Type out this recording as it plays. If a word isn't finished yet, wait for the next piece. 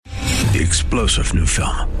The explosive new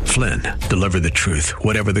film, Flynn, deliver the truth,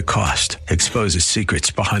 whatever the cost, exposes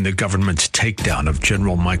secrets behind the government's takedown of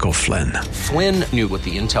General Michael Flynn. Flynn knew what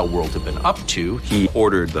the intel world had been up to. He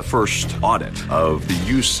ordered the first audit of the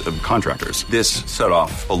use of contractors. This set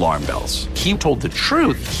off alarm bells. He told the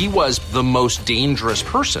truth. He was the most dangerous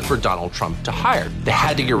person for Donald Trump to hire. They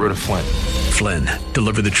had to get rid of Flynn. Flynn,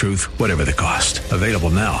 deliver the truth, whatever the cost. Available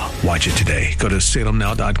now. Watch it today. Go to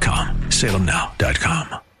salemnow.com.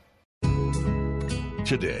 salemnow.com.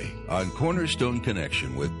 Today on Cornerstone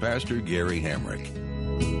Connection with Pastor Gary Hamrick.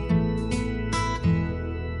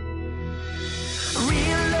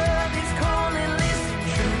 Real love is calling, listen,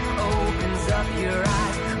 truth opens up your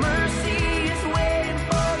eyes. Mercy is waiting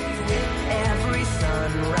for you with every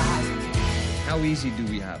sunrise. How easy do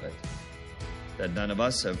we have it? That none of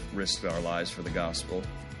us have risked our lives for the gospel.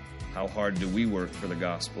 How hard do we work for the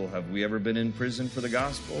gospel? Have we ever been in prison for the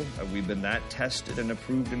gospel? Have we been that tested and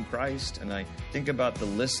approved in Christ? And I think about the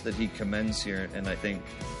list that he commends here, and I think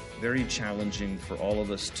very challenging for all of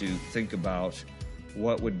us to think about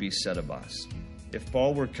what would be said of us. If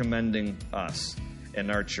Paul were commending us in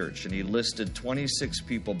our church, and he listed 26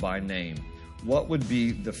 people by name, what would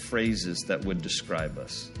be the phrases that would describe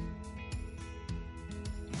us?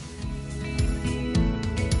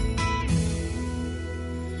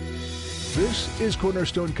 This is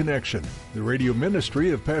Cornerstone Connection, the radio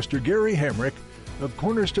ministry of Pastor Gary Hamrick of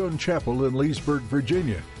Cornerstone Chapel in Leesburg,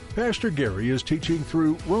 Virginia. Pastor Gary is teaching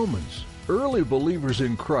through Romans. Early believers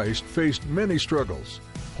in Christ faced many struggles.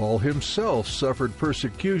 Paul himself suffered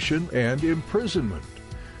persecution and imprisonment.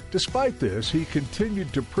 Despite this, he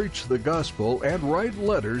continued to preach the gospel and write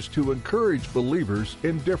letters to encourage believers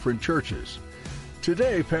in different churches.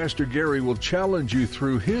 Today, Pastor Gary will challenge you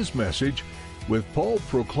through his message, with Paul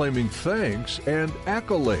proclaiming thanks and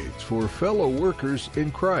accolades for fellow workers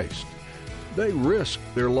in Christ. They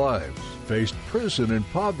risked their lives, faced prison and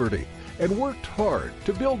poverty, and worked hard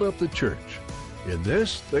to build up the church. In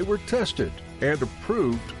this, they were tested and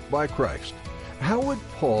approved by Christ. How would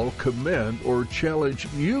Paul commend or challenge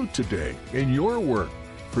you today in your work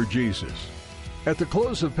for Jesus? At the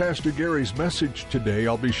close of Pastor Gary's message today,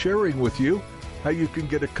 I'll be sharing with you how you can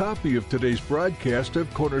get a copy of today's broadcast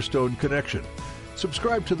of Cornerstone Connection.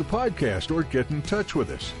 Subscribe to the podcast or get in touch with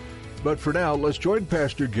us. But for now, let's join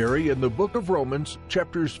Pastor Gary in the book of Romans,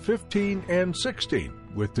 chapters 15 and 16,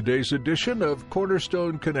 with today's edition of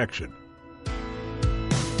Cornerstone Connection.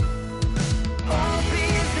 Hope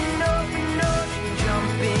is an open ocean,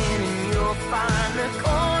 jump in and you'll find the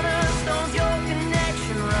cornerstones, your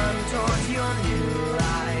connection, run towards your new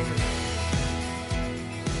life.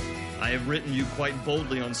 I have written you quite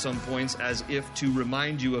boldly on some points as if to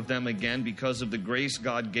remind you of them again because of the grace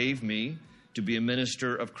God gave me to be a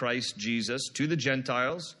minister of Christ Jesus to the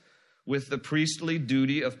Gentiles with the priestly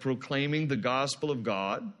duty of proclaiming the gospel of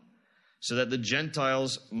God so that the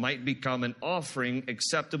Gentiles might become an offering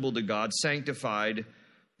acceptable to God, sanctified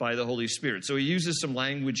by the Holy Spirit. So he uses some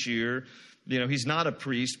language here. You know, he's not a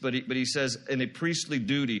priest, but he says in a priestly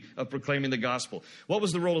duty of proclaiming the gospel. What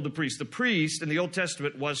was the role of the priest? The priest in the Old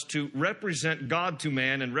Testament was to represent God to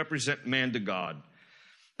man and represent man to God.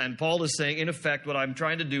 And Paul is saying, in effect, what I'm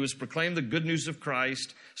trying to do is proclaim the good news of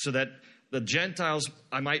Christ so that the Gentiles,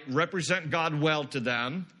 I might represent God well to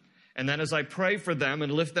them. And then as I pray for them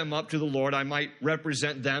and lift them up to the Lord, I might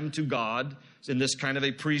represent them to God in this kind of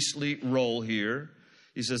a priestly role here.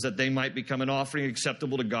 He says that they might become an offering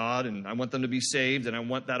acceptable to God, and I want them to be saved, and I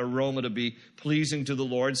want that aroma to be pleasing to the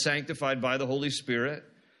Lord, sanctified by the Holy Spirit.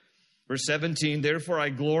 Verse 17, therefore I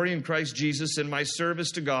glory in Christ Jesus in my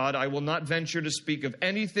service to God. I will not venture to speak of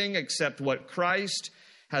anything except what Christ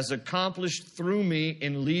has accomplished through me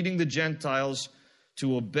in leading the Gentiles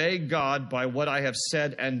to obey God by what I have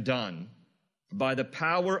said and done, by the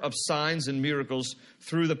power of signs and miracles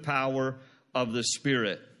through the power of the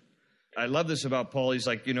Spirit. I love this about Paul. He's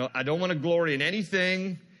like, I don't want to glory in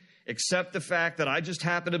anything except the fact that I just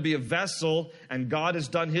happen to be a vessel and God has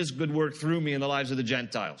done his good work through me in the lives of the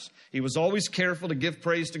Gentiles. He was always careful to give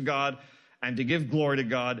praise to God and to give glory to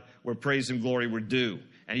God where praise and glory were due.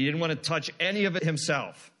 And he didn't want to touch any of it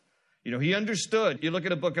himself. He understood. You look at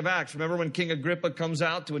the book of Acts. Remember when King Agrippa comes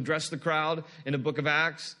out to address the crowd in the book of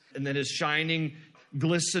Acts? And then his shining,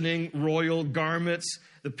 glistening royal garments,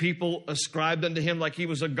 the people ascribed unto him like he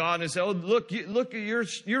was a god, and they said, "Oh, look,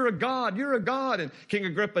 you're a god, you're a god." And King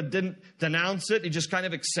Agrippa didn't denounce it; he just kind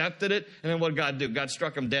of accepted it. And then what did God do? God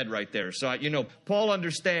struck him dead right there. So Paul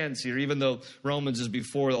understands here, even though Romans is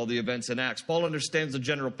before all the events in Acts. Paul understands the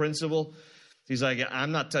general principle. He's like,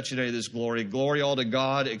 I'm not touching any of this glory. Glory all to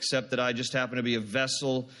God, except that I just happen to be a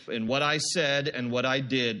vessel in what I said and what I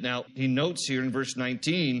did. Now, he notes here in verse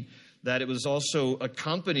 19 that it was also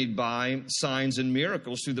accompanied by signs and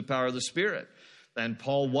miracles through the power of the Spirit. And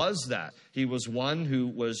Paul was that. He was one who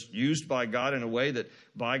was used by God in a way that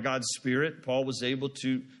by God's Spirit, Paul was able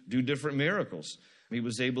to do different miracles. He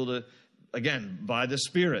was able to, again, by the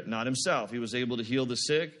Spirit, not himself. He was able to heal the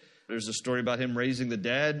sick. There's a story about him raising the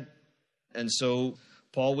dead. And so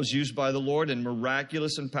Paul was used by the Lord in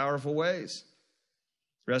miraculous and powerful ways.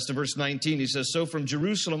 The rest of verse 19, he says, so from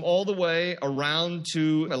Jerusalem all the way around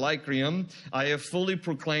to Illyricum, I have fully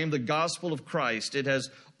proclaimed the gospel of Christ. It has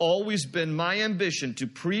always been my ambition to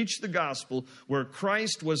preach the gospel where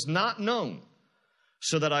Christ was not known,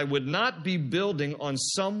 so that I would not be building on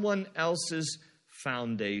someone else's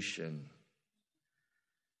foundation.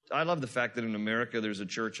 I love the fact that in America there's a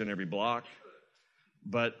church in every block,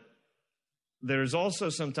 but there's also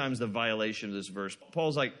sometimes the violation of this verse.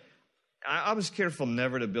 Paul's like, I was careful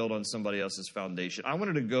never to build on somebody else's foundation. I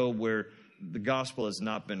wanted to go where the gospel has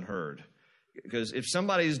not been heard. Because if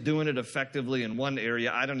somebody's doing it effectively in one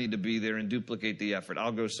area, I don't need to be there and duplicate the effort.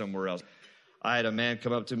 I'll go somewhere else. I had a man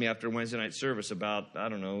come up to me after Wednesday night service about,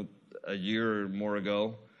 a year or more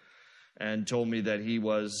ago, and told me that he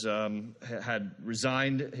had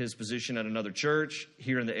resigned his position at another church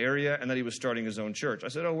here in the area, and that he was starting his own church. I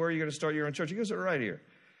said, where are you going to start your own church? He goes, right here.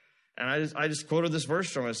 And I just quoted this verse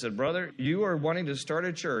from him. I said, brother, you are wanting to start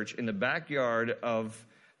a church in the backyard of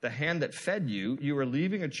the hand that fed you. You are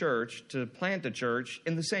leaving a church to plant a church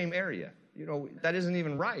in the same area. That isn't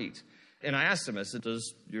even right. And I asked him, I said,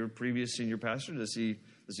 does your previous senior pastor, does he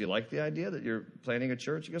like the idea that you're planting a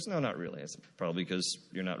church? He goes, no, not really. I said, probably because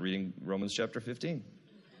you're not reading Romans chapter 15.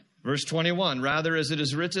 Verse 21, rather, as it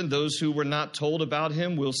is written, those who were not told about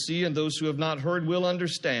him will see, and those who have not heard will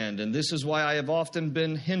understand. And this is why I have often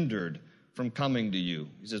been hindered from coming to you.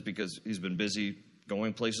 He says, because he's been busy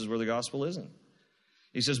going places where the gospel isn't.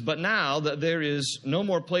 He says, but now that there is no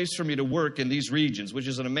more place for me to work in these regions, which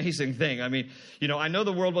is an amazing thing. I mean, I know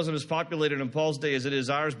the world wasn't as populated in Paul's day as it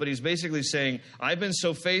is ours, but he's basically saying, I've been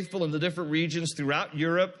so faithful in the different regions throughout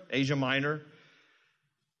Europe, Asia Minor,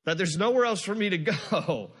 that there's nowhere else for me to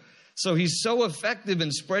go. So he's so effective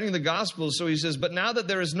in spreading the gospel. So he says, but now that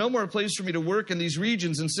there is no more place for me to work in these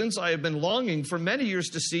regions, and since I have been longing for many years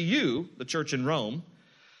to see you, the church in Rome,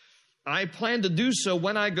 I plan to do so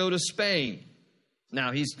when I go to Spain.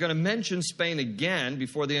 Now, he's going to mention Spain again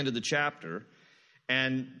before the end of the chapter.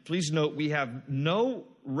 And please note, we have no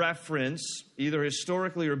reference, either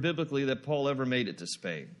historically or biblically, that Paul ever made it to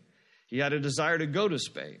Spain. He had a desire to go to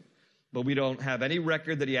Spain, but we don't have any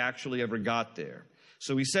record that he actually ever got there.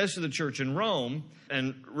 So he says to the church in Rome,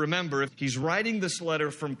 and remember, he's writing this letter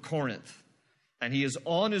from Corinth, and he is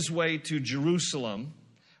on his way to Jerusalem,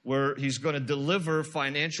 where he's going to deliver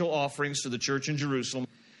financial offerings to the church in Jerusalem.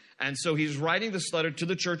 And so he's writing this letter to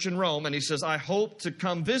the church in Rome, and he says, I hope to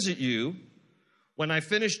come visit you. When I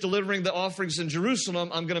finish delivering the offerings in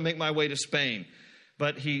Jerusalem, I'm going to make my way to Spain.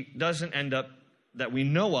 But he doesn't end up, that we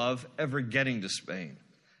know of, ever getting to Spain.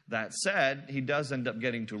 That said, he does end up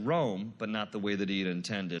getting to Rome, but not the way that he had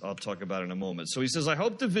intended. I'll talk about it in a moment. So he says, I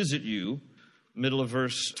hope to visit you, middle of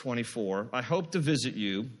verse 24, I hope to visit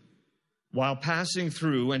you while passing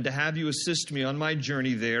through, and to have you assist me on my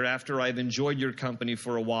journey there after I've enjoyed your company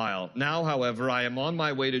for a while. Now, however, I am on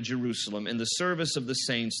my way to Jerusalem in the service of the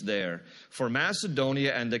saints there. For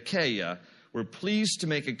Macedonia and Achaia were pleased to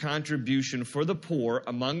make a contribution for the poor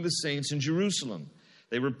among the saints in Jerusalem.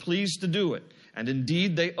 They were pleased to do it, and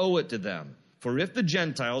indeed they owe it to them. For if the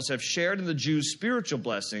Gentiles have shared in the Jews' spiritual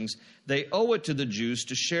blessings, they owe it to the Jews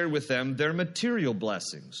to share with them their material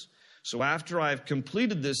blessings. So after I have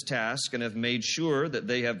completed this task and have made sure that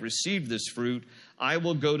they have received this fruit, I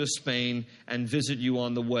will go to Spain and visit you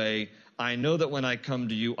on the way. I know that when I come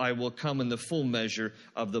to you, I will come in the full measure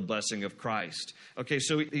of the blessing of Christ. Okay,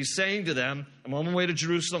 so he's saying to them, I'm on my way to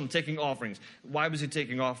Jerusalem, I'm taking offerings. Why was he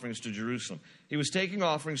taking offerings to Jerusalem? He was taking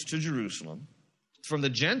offerings to Jerusalem from the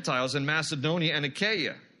Gentiles in Macedonia and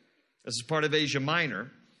Achaia. This is part of Asia Minor.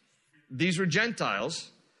 These were Gentiles.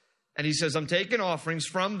 And he says, I'm taking offerings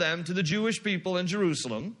from them to the Jewish people in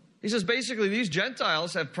Jerusalem. He says, basically, these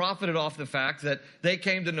Gentiles have profited off the fact that they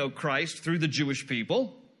came to know Christ through the Jewish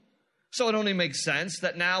people. So it only makes sense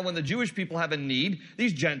that now when the Jewish people have a need,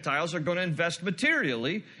 these Gentiles are going to invest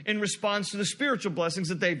materially in response to the spiritual blessings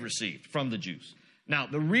that they've received from the Jews. Now,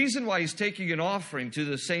 the reason why he's taking an offering to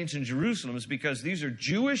the saints in Jerusalem is because these are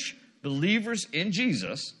Jewish believers in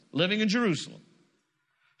Jesus living in Jerusalem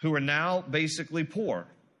who are now basically poor.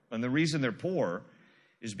 And the reason they're poor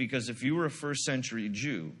is because if you were a first century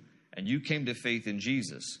Jew and you came to faith in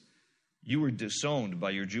Jesus, you were disowned by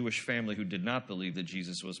your Jewish family who did not believe that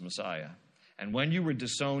Jesus was Messiah. And when you were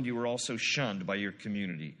disowned, you were also shunned by your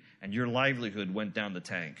community, and your livelihood went down the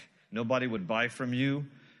tank. Nobody would buy from you.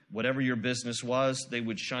 Whatever your business was, they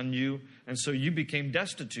would shun you. And so you became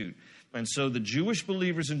destitute. And so the Jewish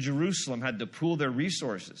believers in Jerusalem had to pool their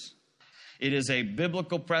resources. It is a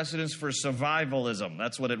biblical precedence for survivalism.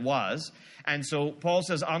 That's what it was. And so Paul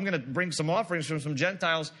says, I'm going to bring some offerings from some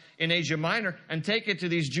Gentiles in Asia Minor and take it to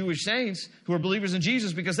these Jewish saints who are believers in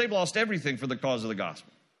Jesus because they've lost everything for the cause of the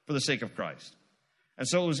gospel, for the sake of Christ. And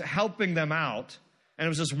so it was helping them out. And it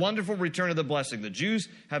was this wonderful return of the blessing. The Jews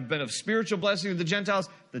have been of spiritual blessing to the Gentiles.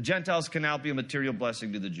 The Gentiles can now be a material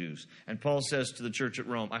blessing to the Jews. And Paul says to the church at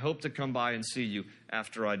Rome, I hope to come by and see you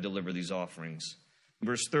after I deliver these offerings.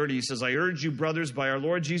 Verse 30, he says, I urge you, brothers, by our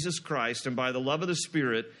Lord Jesus Christ and by the love of the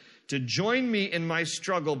Spirit, to join me in my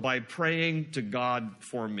struggle by praying to God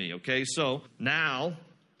for me. Okay, so now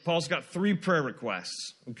Paul's got 3 prayer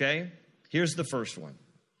requests. Okay, here's the first one.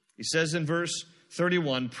 He says in verse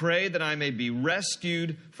 31, pray that I may be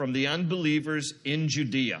rescued from the unbelievers in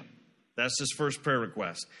Judea. That's his first prayer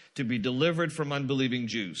request, to be delivered from unbelieving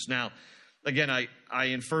Jews. Now, again, I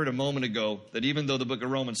inferred a moment ago that even though the book of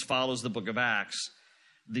Romans follows the book of Acts,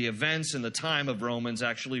 the events and the time of Romans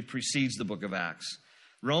actually precedes the book of Acts.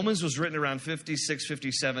 Romans was written around 56,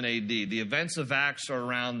 57 AD. The events of Acts are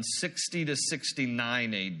around 60 to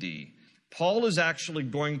 69 AD. Paul is actually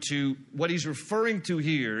going to, what he's referring to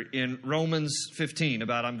here in Romans 15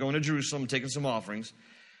 about I'm going to Jerusalem, taking some offerings,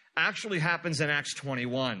 actually happens in Acts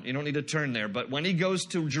 21. You don't need to turn there, but when he goes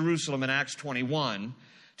to Jerusalem in Acts 21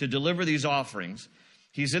 to deliver these offerings,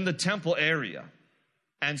 he's in the temple area,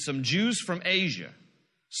 and some Jews from Asia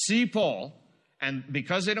see Paul, and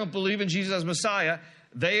because they don't believe in Jesus as Messiah,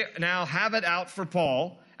 they now have it out for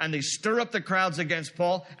Paul, and they stir up the crowds against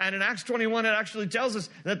Paul. And in Acts 21, it actually tells us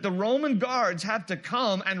that the Roman guards have to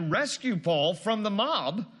come and rescue Paul from the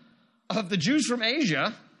mob of the Jews from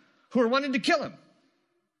Asia who are wanting to kill him.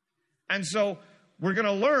 And so we're going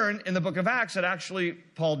to learn in the book of Acts that actually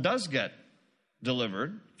Paul does get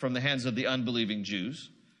delivered from the hands of the unbelieving Jews.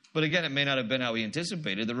 But again, it may not have been how he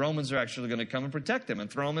anticipated. The Romans are actually going to come and protect him and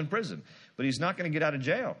throw him in prison. But he's not going to get out of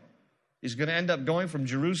jail. He's going to end up going from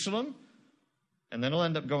Jerusalem, and then he'll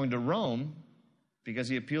end up going to Rome because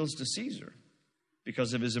he appeals to Caesar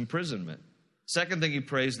because of his imprisonment. Second thing he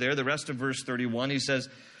prays there, the rest of verse 31, he says,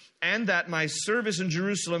 and that my service in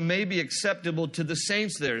Jerusalem may be acceptable to the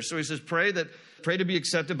saints there. So he says, pray to be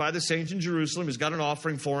accepted by the saints in Jerusalem. He's got an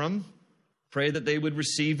offering for them. Pray that they would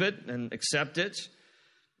receive it and accept it.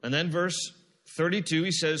 And then verse 32,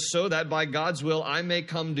 he says, so that by God's will I may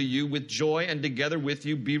come to you with joy and together with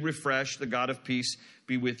you be refreshed. The God of peace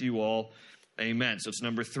be with you all. Amen. So it's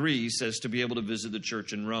number 3, he says, to be able to visit the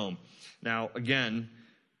church in Rome. Now, again,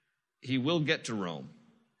 he will get to Rome,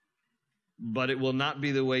 but it will not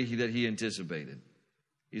be the way that he anticipated.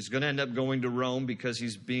 He's going to end up going to Rome because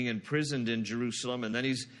he's being imprisoned in Jerusalem, and then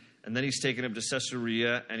he's taken up to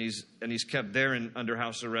Caesarea, and he's kept there under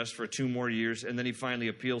house arrest for 2 more years, and then he finally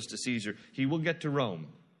appeals to Caesar. He will get to Rome,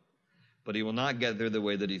 but he will not get there the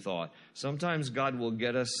way that he thought. Sometimes God will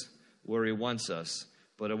get us where he wants us,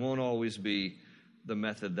 but it won't always be the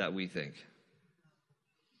method that we think.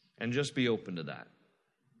 And just be open to that.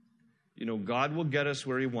 You know, God will get us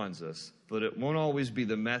where he wants us, but it won't always be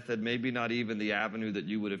the method, maybe not even the avenue that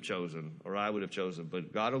you would have chosen or I would have chosen,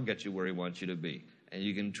 but God will get you where he wants you to be, and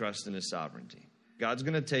you can trust in his sovereignty. God's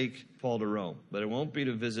going to take Paul to Rome, but it won't be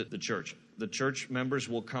to visit the church. The church members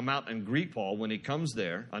will come out and greet Paul when he comes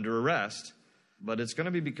there under arrest, but it's going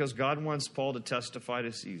to be because God wants Paul to testify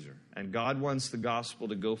to Caesar, and God wants the gospel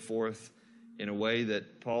to go forth in a way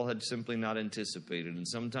that Paul had simply not anticipated. And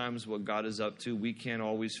sometimes what God is up to, we can't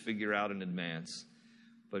always figure out in advance,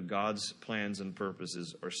 but God's plans and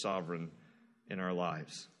purposes are sovereign in our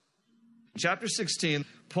lives. In chapter 16,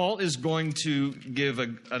 Paul is going to give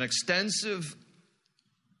an extensive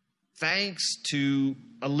thanks to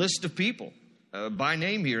a list of people by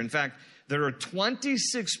name here. In fact, there are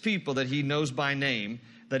 26 people that he knows by name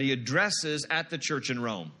that he addresses at the church in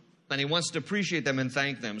Rome. And he wants to appreciate them and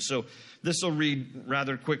thank them. So this will read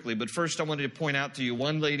rather quickly. But first I wanted to point out to you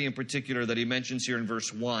one lady in particular that he mentions here in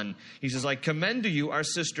verse 1. He says, I commend to you our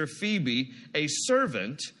sister Phoebe, a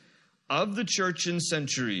servant of the church in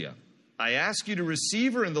Centuria. I ask you to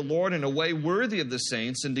receive her in the Lord in a way worthy of the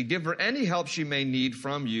saints, and to give her any help she may need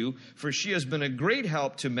from you, for she has been a great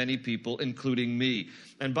help to many people, including me.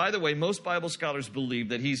 And by the way, most Bible scholars believe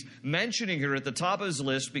that he's mentioning her at the top of his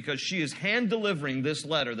list because she is hand-delivering this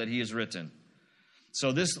letter that he has written.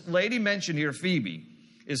 So this lady mentioned here, Phoebe,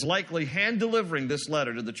 is likely hand-delivering this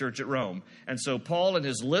letter to the church at Rome. And so Paul, in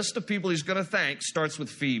his list of people he's going to thank, starts with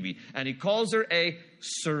Phoebe. And he calls her a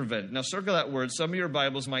servant. Now, circle that word. Some of your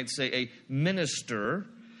Bibles might say a minister.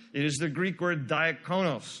 It is the Greek word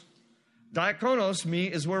diakonos. Diakonos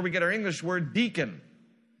is where we get our English word deacon.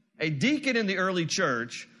 A deacon in the early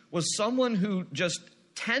church was someone who just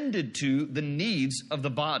tended to the needs of the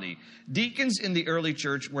body. Deacons in the early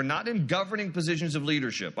church were not in governing positions of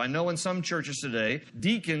leadership. I know in some churches today,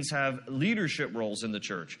 deacons have leadership roles in the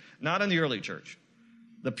church, not in the early church.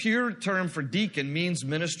 The pure term for deacon means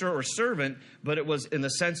minister or servant, but it was in the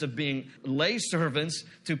sense of being lay servants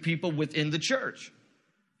to people within the church.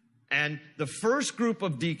 And the first group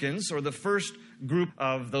of deacons, or the first group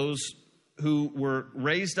of those who were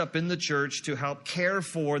raised up in the church to help care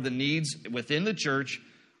for the needs within the church,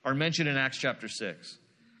 are mentioned in Acts chapter 6.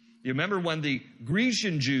 You remember when the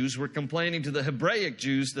Grecian Jews were complaining to the Hebraic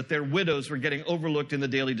Jews that their widows were getting overlooked in the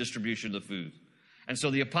daily distribution of the food. And so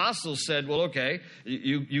the apostles said, well, okay,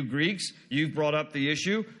 you Greeks, you've brought up the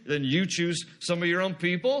issue, then you choose some of your own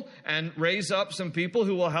people and raise up some people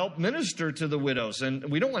who will help minister to the widows. And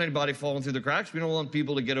we don't want anybody falling through the cracks. We don't want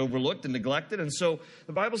people to get overlooked and neglected. And so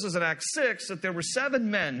the Bible says in Acts 6 that there were 7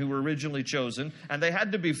 men who were originally chosen, and they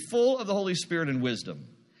had to be full of the Holy Spirit and wisdom.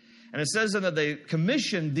 And it says that they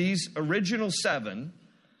commissioned these original 7,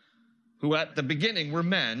 who at the beginning were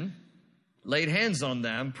men, laid hands on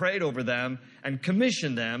them, prayed over them, and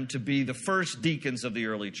commissioned them to be the first deacons of the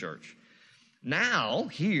early church. Now,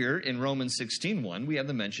 here in Romans 16:1, we have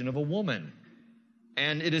the mention of a woman.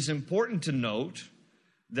 And it is important to note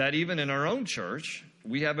that even in our own church,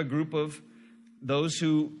 we have a group of those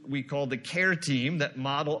who we call the care team that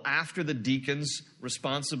model after the deacons'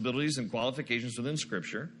 responsibilities and qualifications within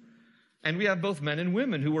Scripture. And we have both men and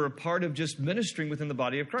women who are a part of just ministering within the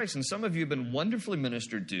body of Christ. And some of you have been wonderfully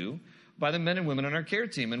ministered to by the men and women on our care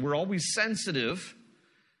team. And we're always sensitive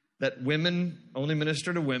that women only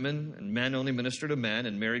minister to women and men only minister to men,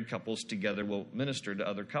 and married couples together will minister to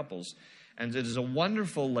other couples. And it is a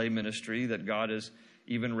wonderful lay ministry that God has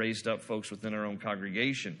even raised up folks within our own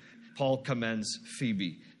congregation. Paul commends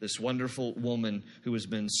Phoebe, this wonderful woman who has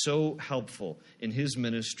been so helpful in his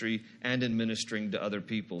ministry and in ministering to other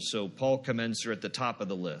people. So Paul commends her at the top of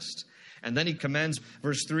the list. And then he commends,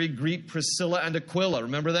 verse 3, greet Priscilla and Aquila.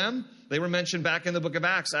 Remember them? They were mentioned back in the book of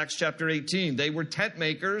Acts, Acts chapter 18. They were tent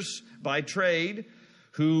makers by trade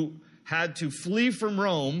who had to flee from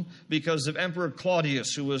Rome because of Emperor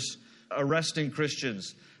Claudius, who was arresting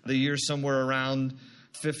Christians. The year somewhere around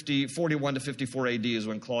 41 to 54 AD is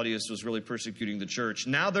when Claudius was really persecuting the church.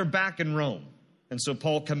 Now they're back in Rome. And so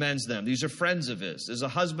Paul commends them. These are friends of his. As a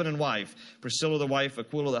husband and wife, Priscilla the wife,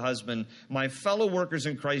 Aquila the husband, my fellow workers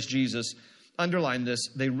in Christ Jesus, underline this,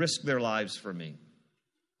 they risk their lives for me.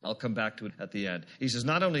 I'll come back to it at the end. He says,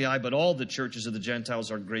 not only I, but all the churches of the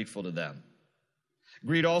Gentiles are grateful to them.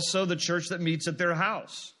 Greet also the church that meets at their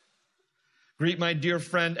house. Greet my dear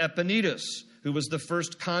friend Epaenetus, who was the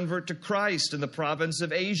first convert to Christ in the province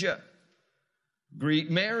of Asia.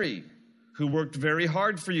 Greet Mary, who worked very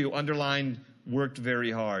hard for you. Underlined, worked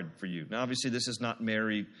very hard for you. Now, obviously, this is not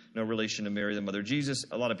Mary, no relation to Mary, the mother of Jesus.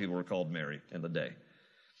 A lot of people were called Mary in the day.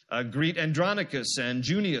 Greet Andronicus and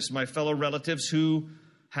Junius, my fellow relatives who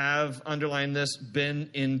have, underlined this, been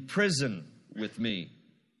in prison with me.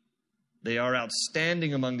 They are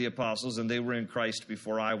outstanding among the apostles, and they were in Christ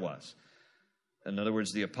before I was. In other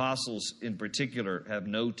words, the apostles in particular have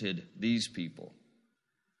noted these people.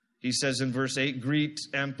 He says in verse 8, greet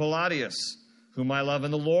Ampeladius, whom I love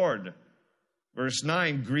in the Lord. Verse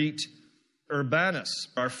 9, greet Urbanus,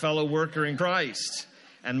 our fellow worker in Christ,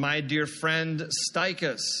 and my dear friend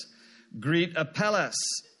Stychus. Greet Apelles,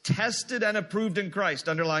 tested and approved in Christ.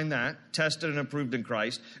 Underline that, tested and approved in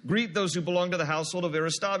Christ. Greet those who belong to the household of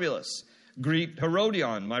Aristobulus. Greet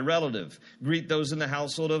Herodion, my relative. Greet those in the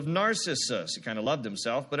household of Narcissus. He kind of loved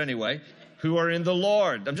himself, but anyway, who are in the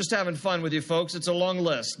Lord. I'm just having fun with you folks. It's a long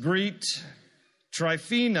list. Greet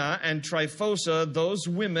Tryphena and Tryphosa, those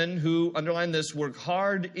women who, underline this, work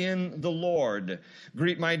hard in the Lord.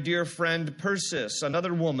 Greet my dear friend Persis,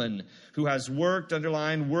 another woman who has worked,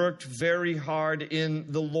 underline, worked very hard in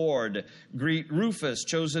the Lord. Greet Rufus,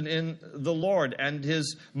 chosen in the Lord, and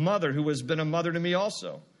his mother, who has been a mother to me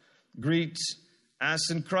also. Greet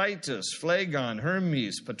Asyncritus, Phlegon,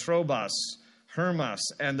 Hermes, Patrobas, Hermas,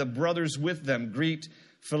 and the brothers with them. Greet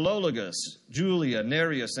Philologus, Julia,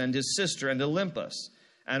 Nereus, and his sister, and Olympus,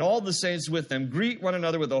 and all the saints with them. Greet one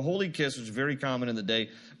another with a holy kiss, which is very common in the day.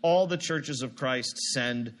 All the churches of Christ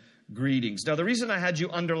send greetings. Now, the reason I had you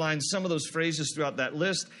underline some of those phrases throughout that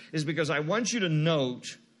list is because I want you to note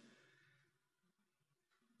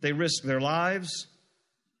they risk their lives,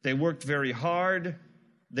 They worked very hard.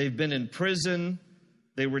 They've been in prison.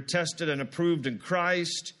 They were tested and approved in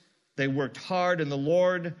Christ. They worked hard in the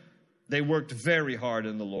Lord. They worked very hard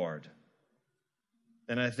in the Lord.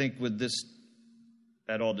 And I think with this,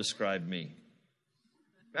 that all described me.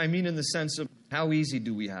 I mean, in the sense of how easy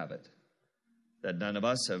do we have it? That none of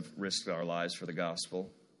us have risked our lives for the gospel.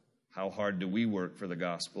 How hard do we work for the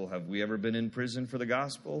gospel? Have we ever been in prison for the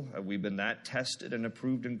gospel? Have we been that tested and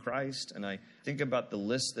approved in Christ? And I think about the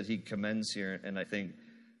list that he commends here, and I think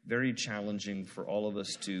very challenging for all of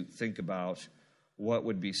us to think about what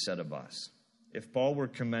would be said of us. If Paul were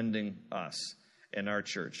commending us in our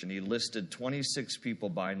church, and he listed 26 people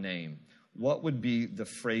by name, what would be the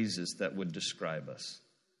phrases that would describe us?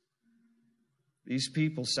 These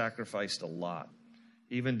people sacrificed a lot,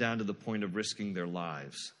 even down to the point of risking their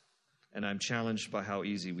lives. And I'm challenged by how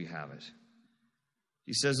easy we have it.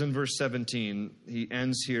 He says in verse 17, he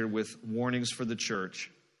ends here with warnings for the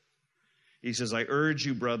church. He says, I urge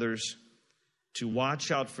you, brothers, to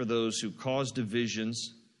watch out for those who cause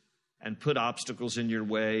divisions and put obstacles in your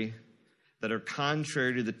way that are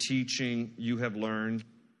contrary to the teaching you have learned.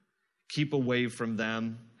 Keep away from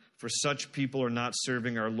them, for such people are not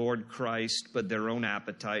serving our Lord Christ, but their own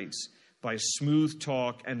appetites. By smooth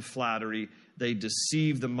talk and flattery, they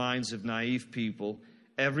deceive the minds of naive people.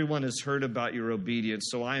 Everyone has heard about your obedience,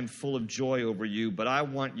 so I am full of joy over you, but I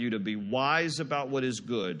want you to be wise about what is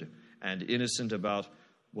good and innocent about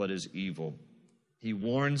what is evil. He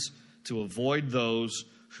warns to avoid those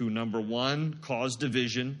who, number one, cause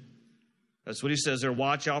division. That's what he says there.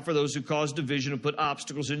 Watch out for those who cause division and put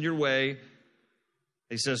obstacles in your way.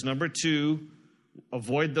 He says, number two,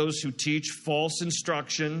 avoid those who teach false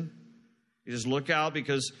instruction. He says, look out,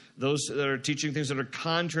 because those that are teaching things that are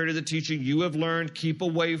contrary to the teaching you have learned, keep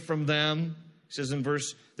away from them. He says in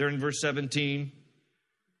verse 17.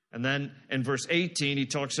 And then in verse 18, he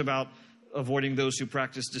talks about avoiding those who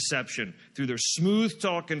practice deception. Through their smooth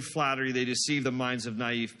talk and flattery, they deceive the minds of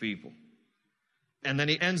naive people. And then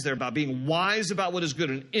he ends there about being wise about what is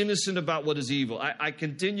good and innocent about what is evil. I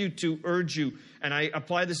continue to urge you, and I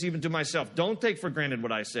apply this even to myself. Don't take for granted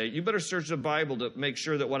what I say. You better search the Bible to make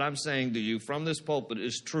sure that what I'm saying to you from this pulpit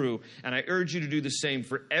is true. And I urge you to do the same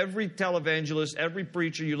for every televangelist, every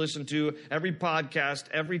preacher you listen to, every podcast,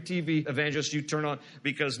 every TV evangelist you turn on,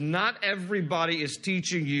 because not everybody is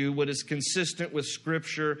teaching you what is consistent with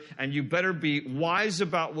Scripture, and you better be wise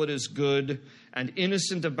about what is good and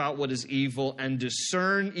innocent about what is evil, and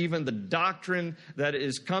discern even the doctrine that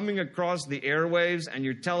is coming across the airwaves and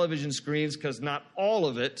your television screens, because not all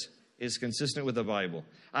of it is consistent with the Bible.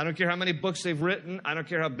 I don't care how many books they've written. I don't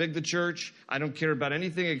care how big the church. I don't care about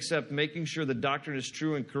anything except making sure the doctrine is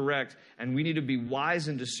true and correct. And we need to be wise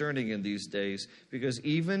and discerning in these days, because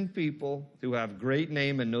even people who have great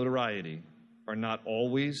name and notoriety are not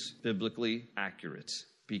always biblically accurate.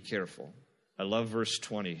 Be careful. I love verse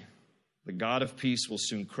 20. The God of peace will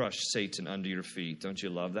soon crush Satan under your feet. Don't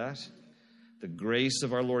you love that? The grace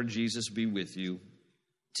of our Lord Jesus be with you.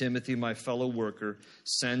 Timothy, my fellow worker,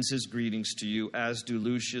 sends his greetings to you, as do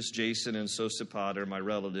Lucius, Jason, and Sosipater, my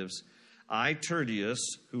relatives. I, Tertius,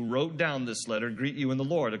 who wrote down this letter, greet you in the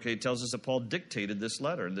Lord. Okay, it tells us that Paul dictated this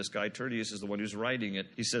letter, and this guy Tertius is the one who's writing it.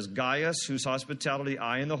 He says, Gaius, whose hospitality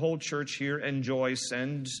I and the whole church here enjoy,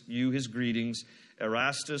 sends you his greetings.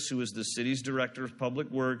 Erastus, who is the city's director of public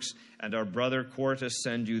works, and our brother Quartus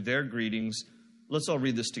send you their greetings. Let's all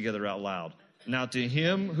read this together out loud. Now to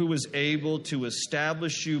him who is able to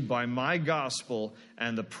establish you by my gospel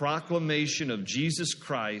and the proclamation of Jesus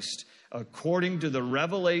Christ, according to the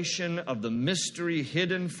revelation of the mystery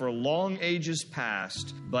hidden for long ages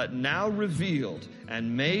past, but now revealed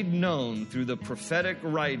and made known through the prophetic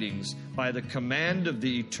writings by the command of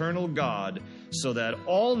the eternal God, so that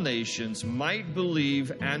all nations might believe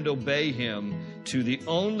and obey him. To the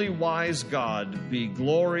only wise God be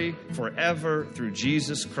glory forever through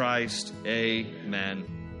Jesus Christ. Amen.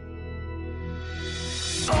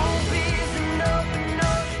 Open ocean,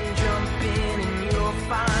 jump in and you'll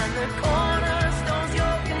find the cornerstones,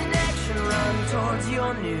 your connection, run towards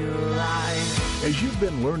your new life. As you've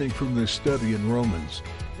been learning from this study in Romans,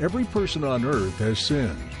 every person on earth has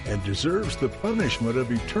sinned and deserves the punishment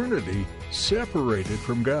of eternity separated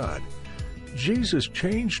from God. Jesus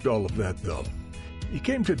changed all of that, though. He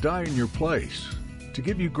came to die in your place, to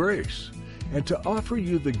give you grace, and to offer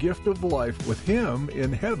you the gift of life with Him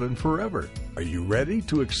in heaven forever. Are you ready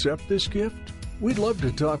to accept this gift? We'd love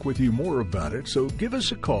to talk with you more about it, so give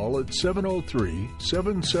us a call at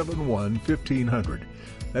 703-771-1500.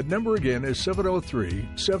 That number again is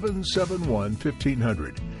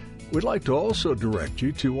 703-771-1500. We'd like to also direct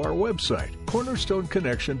you to our website,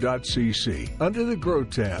 cornerstoneconnection.cc. Under the Grow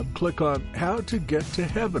tab, click on How to Get to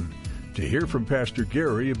Heaven to hear from Pastor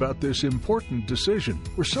Gary about this important decision.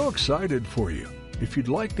 We're so excited for you. If you'd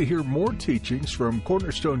like to hear more teachings from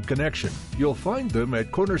Cornerstone Connection, you'll find them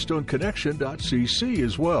at cornerstoneconnection.cc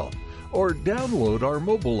as well, or download our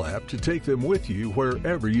mobile app to take them with you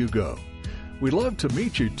wherever you go. We'd love to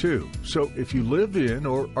meet you too, so if you live in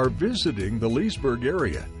or are visiting the Leesburg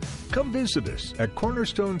area, come visit us at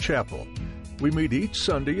Cornerstone Chapel. We meet each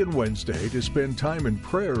Sunday and Wednesday to spend time in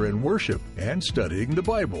prayer and worship and studying the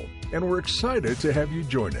Bible, and we're excited to have you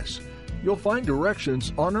join us. You'll find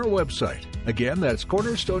directions on our website. Again, that's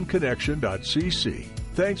cornerstoneconnection.cc.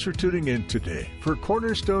 Thanks for tuning in today for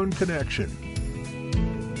Cornerstone Connection.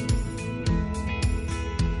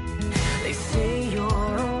 They say you're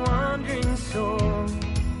a wandering soul,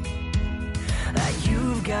 that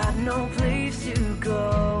you've got no place to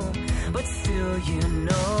go, but still you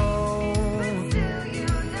know,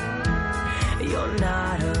 you're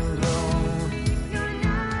not alone.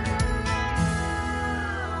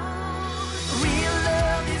 Real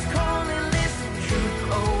love is calling, listen,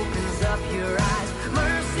 truth opens up your eyes.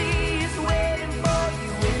 Mercy is waiting for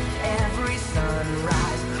you with every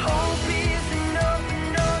sunrise. Hope is an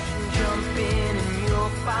open ocean, jump in and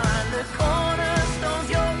you'll find the cornerstones,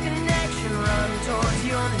 your connection, run towards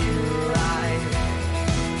your new life.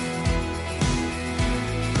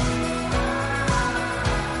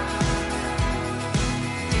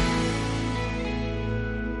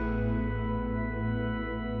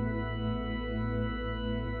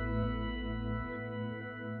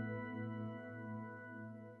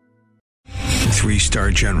 Three-star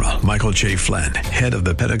General Michael J. Flynn, head of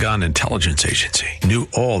the Pentagon Intelligence Agency, knew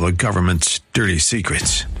all the government's dirty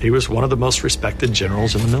secrets. He was one of the most respected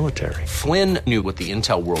generals in the military. Flynn knew what the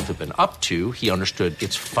intel world had been up to. He understood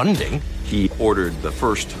its funding. He ordered the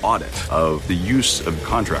first audit of the use of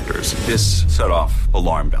contractors. This set off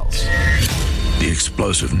alarm bells. The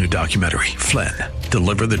explosive new documentary, Flynn,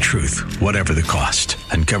 Deliver the Truth, Whatever the Cost,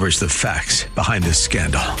 uncovers the facts behind this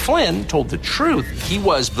scandal. Flynn told the truth. He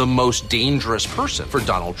was the most dangerous person for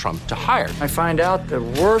Donald Trump to hire. I find out the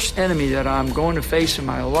worst enemy that I'm going to face in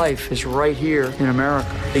my life is right here in America.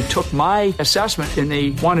 They took my assessment and they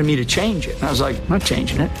wanted me to change it. And I was like, I'm not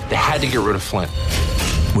changing it. They had to get rid of Flynn.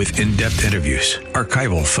 With in-depth interviews,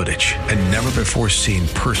 archival footage, and never-before-seen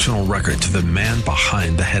personal records of the man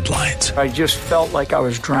behind the headlines. I just felt like I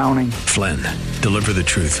was drowning. Flynn, Deliver the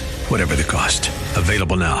Truth, Whatever the Cost.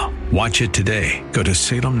 Available now. Watch it today. Go to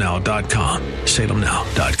salemnow.com.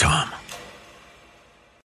 salemnow.com.